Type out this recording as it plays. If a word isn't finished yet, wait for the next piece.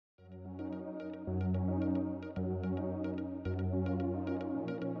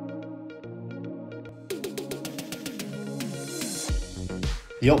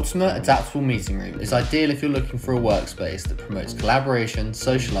The Optima Adaptable Meeting Room is ideal if you're looking for a workspace that promotes collaboration,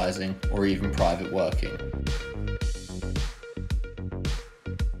 socialising, or even private working.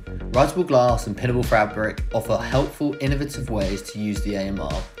 Writable glass and pinnable fabric offer helpful, innovative ways to use the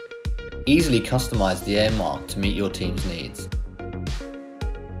AMR. Easily customise the AMR to meet your team's needs.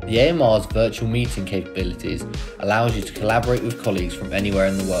 The AMR's virtual meeting capabilities allows you to collaborate with colleagues from anywhere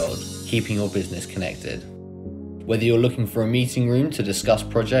in the world, keeping your business connected. Whether you're looking for a meeting room to discuss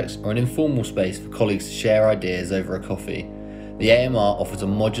projects or an informal space for colleagues to share ideas over a coffee, the AMR offers a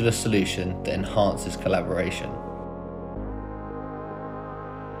modular solution that enhances collaboration.